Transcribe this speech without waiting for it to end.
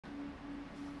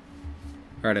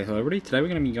Alright, hello everybody. Today we're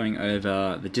going to be going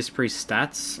over the Disc Priest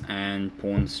stats and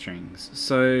pawn strings.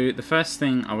 So the first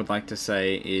thing I would like to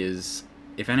say is,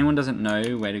 if anyone doesn't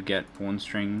know where to get pawn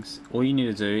strings, all you need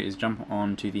to do is jump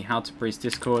on to the How to Priest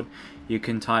Discord. You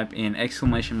can type in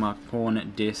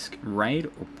 !pawn disc raid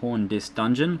or pawn disc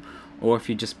dungeon, or if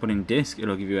you just put in disc,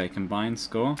 it'll give you a combined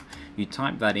score. You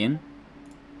type that in,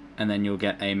 and then you'll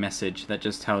get a message that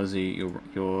just tells you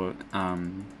your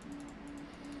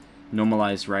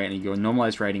normalized rating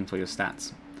for your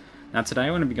stats. Now today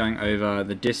I want to be going over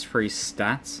the Disc Priest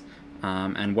stats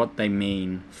and what they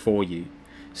mean for you.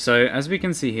 So as we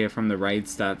can see here from the raid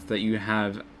stats, that you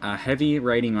have a heavy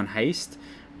rating on haste,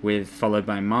 followed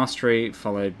by mastery,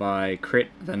 followed by crit,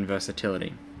 then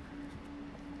versatility.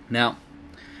 Now,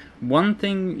 one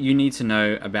thing you need to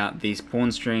know about these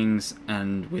pawn strings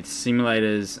and with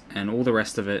simulators and all the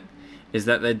rest of it is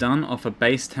that they're done off a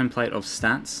base template of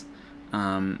stats.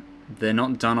 They're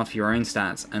not done off your own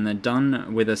stats, and they're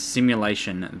done with a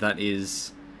simulation that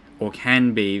is, or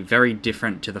can be, very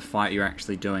different to the fight you're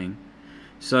actually doing.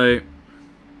 So,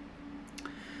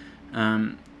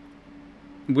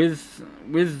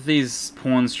 with these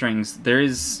pawn strings, there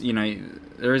is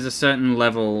a certain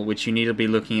level which you need to be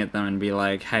looking at them and be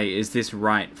like, hey, is this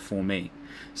right for me?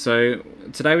 So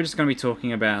today we're just going to be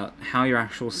talking about how your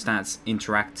actual stats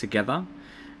interact together,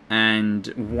 and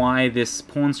why this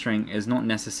pawn string is not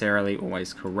necessarily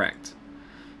always correct.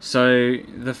 So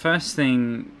the first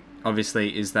thing,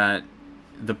 obviously, is that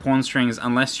the pawn strings,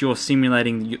 unless you're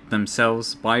simulating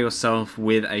themselves by yourself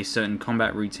with a certain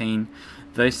combat routine,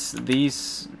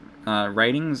 these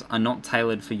ratings are not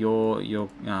tailored for your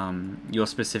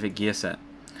specific gear set.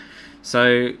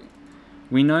 So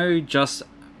we know, just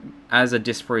as a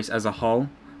Disc Priest as a whole,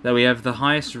 that we have the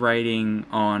highest rating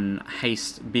on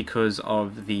haste because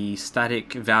of the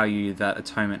static value that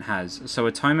Atonement has. So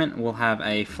Atonement will have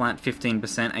a flat 15%,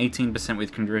 18%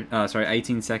 with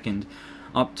 18 second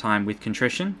uptime with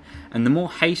contrition, and the more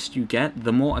haste you get,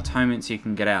 the more atonements you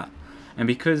can get out. And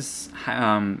because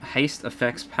haste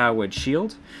affects Power Word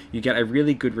Shield, you get a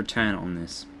really good return on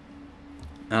this.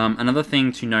 Another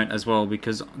thing to note as well,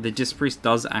 because the Disc Priest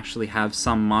does actually have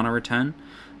some mana return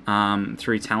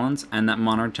through talents, and that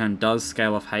mana return does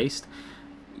scale off haste.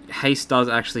 Haste does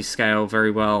actually scale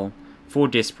very well for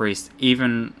Disc Priest,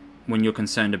 even when you're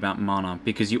concerned about mana,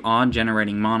 because you are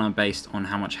generating mana based on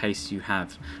how much haste you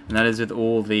have, and that is with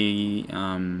all the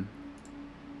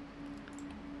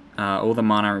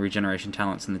mana regeneration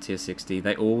talents in the tier 60.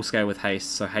 They all scale with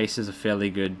haste, so haste is a fairly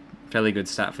good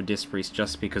stat for Disc Priest,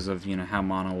 just because of how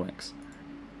mana works.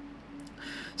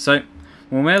 So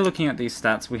when we're looking at these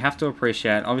stats, we have to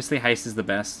appreciate, obviously haste is the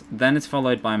best, then it's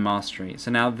followed by mastery. So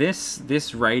now this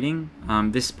rating,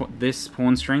 this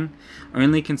pawn string,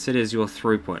 only considers your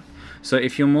throughput. So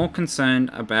if you're more concerned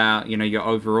about your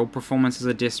overall performance as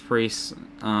a Disc Priest,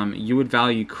 you would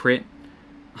value crit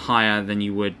higher than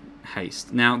you would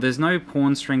haste. Now there's no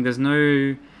pawn string, there's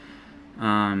no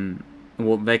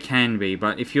well, there can be,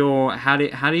 but if you're, how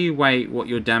do you weigh what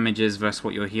your damage is versus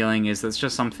what your healing is? That's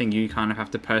just something you kind of have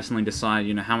to personally decide.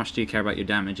 How much do you care about your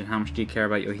damage and how much do you care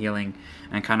about your healing,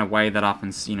 and kind of weigh that up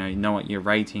and know what your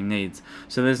raid team needs.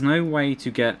 So there's no way to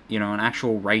get an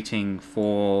actual rating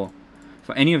for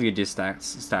any of your disc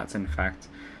stats, in fact.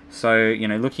 So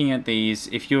looking at these,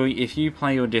 if you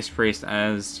play your Disc Priest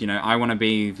as I want to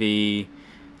be the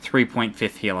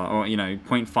 3.5 healer, or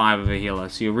 0.5 of a healer,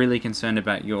 so you're really concerned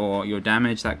about your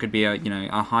damage, that could be a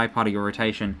high part of your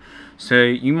rotation. So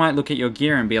you might look at your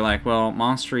gear and be like, well,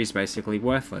 mastery is basically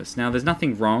worthless. Now there's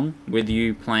nothing wrong with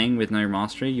you playing with no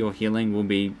mastery. Your healing will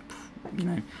be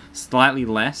slightly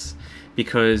less,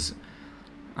 because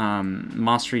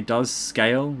mastery does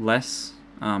scale less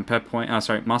per point.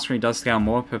 Mastery does scale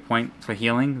more per point for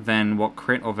healing than what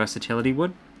crit or versatility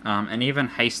would. And even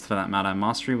haste, for that matter.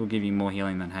 Mastery will give you more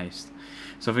healing than haste.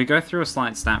 So if we go through a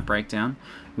slight stat breakdown,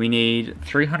 we need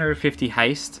 350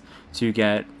 haste to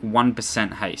get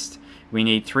 1% haste. We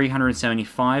need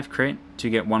 375 crit to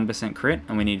get 1% crit,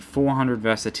 and we need 400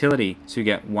 versatility to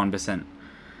get 1%.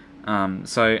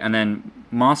 And then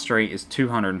mastery is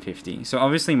 250. So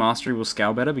obviously mastery will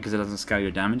scale better because it doesn't scale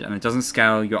your damage, and it doesn't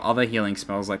scale your other healing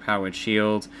spells like Power Word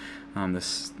Shield, the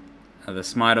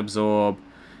Smite Absorb,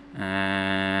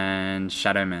 and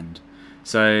Shadow Mend.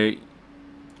 So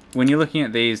when you're looking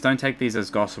at these, don't take these as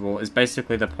gospel, is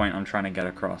basically the point I'm trying to get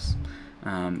across.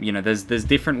 There's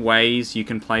different ways you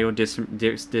can play your Disc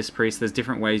Priest, there's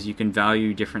different ways you can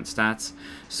value different stats.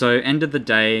 So end of the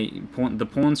day, the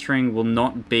pawn string will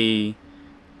not be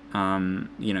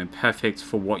perfect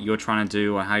for what you're trying to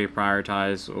do or how you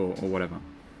prioritize or whatever.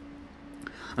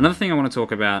 Another thing I want to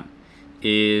talk about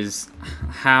is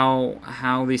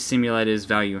how these simulators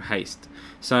value haste.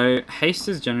 So haste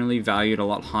is generally valued a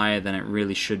lot higher than it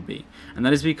really should be, and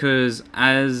that is because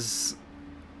as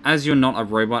you're not a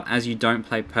robot, as you don't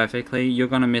play perfectly, you're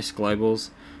gonna miss globals.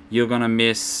 You're gonna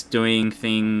miss doing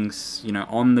things, you know,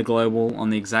 on the global on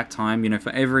the exact time. You know,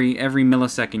 for every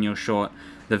millisecond you're short,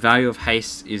 the value of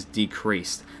haste is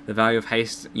decreased. The value of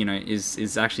haste, you know,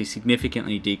 is actually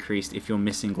significantly decreased if you're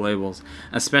missing globals,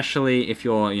 especially if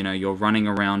you're running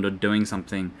around or doing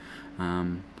something,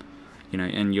 you know,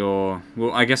 and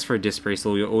well, I guess for a Disc Priest,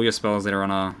 all your spells that are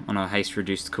on a haste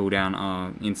reduced cooldown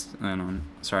are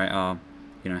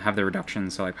you know, have the reduction.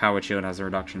 So like Power Shield has a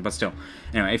reduction, but still,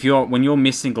 anyway, when you're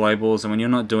missing globals and when you're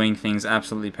not doing things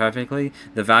absolutely perfectly,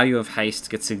 the value of haste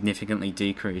gets significantly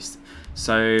decreased.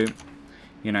 So,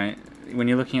 you know, when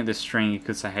you're looking at this string, you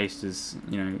could say haste is,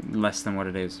 you know, less than what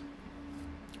it is.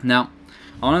 Now,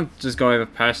 I want to just go over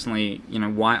personally, you know,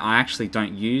 why I actually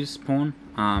don't use Pawn,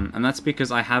 and that's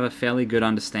because I have a fairly good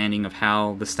understanding of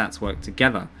how the stats work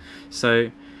together.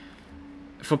 So,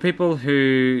 for people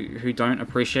who don't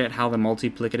appreciate how the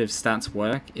multiplicative stats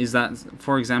work, is that,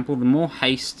 for example, the more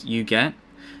haste you get,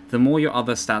 the more your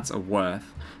other stats are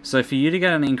worth. So for you to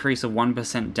get an increase of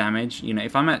 1% damage, you know,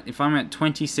 if I'm at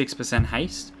 26%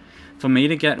 haste, for me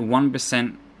to get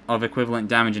 1% of equivalent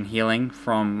damage and healing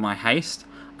from my haste,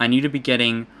 I need to be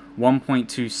getting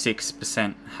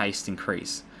 1.26% haste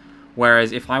increase.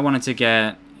 Whereas if I wanted to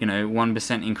get, you know,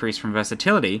 1% increase from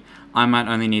versatility, I might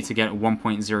only need to get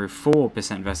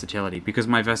 1.04% versatility, because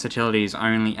my versatility is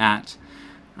only at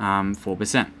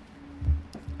 4%.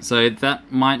 So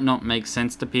that might not make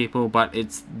sense to people, but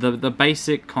it's the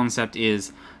basic concept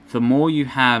is the more you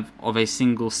have of a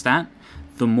single stat,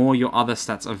 the more your other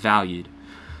stats are valued.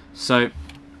 So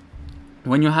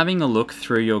when you're having a look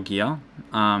through your gear,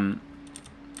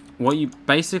 what you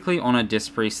basically on a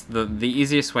Disc Priest, the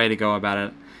easiest way to go about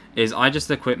it is I just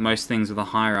equip most things with a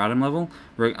higher item level,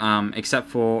 except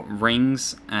for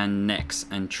rings and necks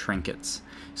and trinkets.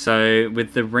 So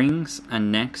with the rings and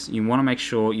necks, you want to make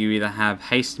sure you either have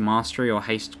haste mastery or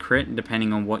haste crit,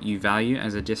 depending on what you value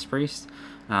as a Disc Priest.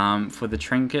 For the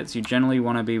trinkets, you generally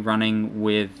want to be running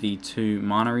with the 2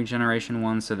 mana regeneration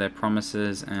ones, so they're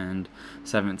Promises and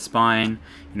Seventh Spine.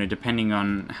 You know, depending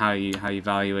on how you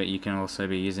value it, you can also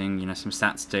be using, you know, some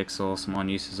stat sticks or some on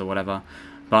uses or whatever.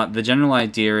 But the general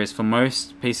idea is for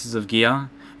most pieces of gear,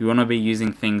 you want to be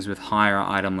using things with higher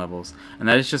item levels. And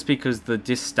that is just because the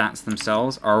disc stats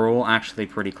themselves are all actually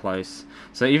pretty close.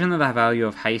 So even though the value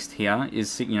of haste here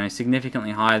is, you know,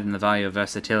 significantly higher than the value of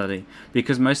versatility,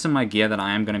 because most of my gear that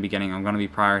I am going to be getting, I'm going to be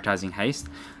prioritizing haste.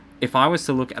 If I was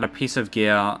to look at a piece of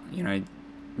gear, you know,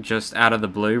 just out of the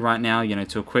blue right now, you know,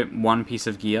 to equip one piece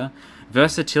of gear,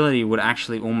 versatility would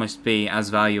actually almost be as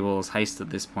valuable as haste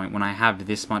at this point when I have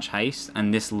this much haste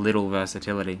and this little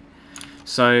versatility.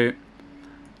 So,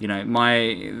 you know,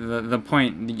 the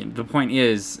point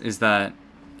is that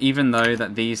even though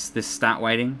that this stat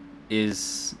weighting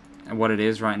is what it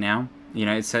is right now, you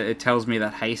know, it tells me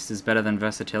that haste is better than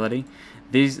versatility.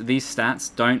 These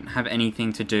stats don't have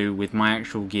anything to do with my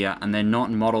actual gear, and they're not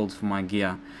modeled for my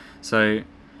gear. So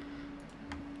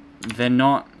they're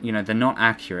not, you know, they're not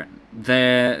accurate.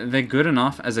 They're good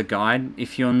enough as a guide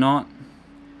if you're not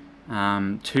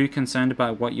too concerned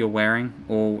about what you're wearing,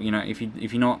 or, you know, if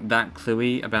you're not that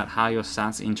cluey about how your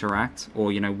stats interact,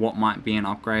 or, you know, what might be an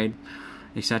upgrade,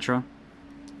 etc.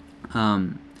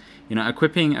 You know,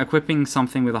 equipping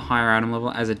something with a higher item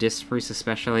level as a Disc Priest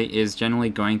especially is generally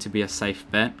going to be a safe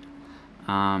bet.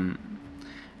 And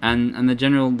the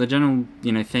general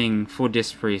you know thing for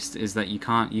Disc Priest is that you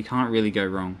can't really go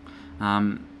wrong.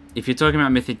 If you're talking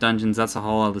about Mythic Dungeons, that's a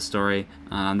whole other story.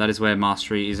 That is where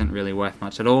Mastery isn't really worth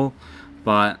much at all.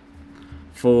 But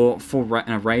for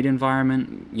a raid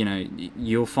environment, you know,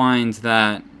 you'll find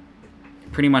that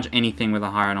pretty much anything with a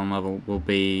higher item level will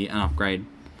be an upgrade.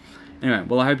 Anyway,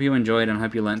 well, I hope you enjoyed and I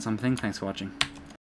hope you learned something. Thanks for watching.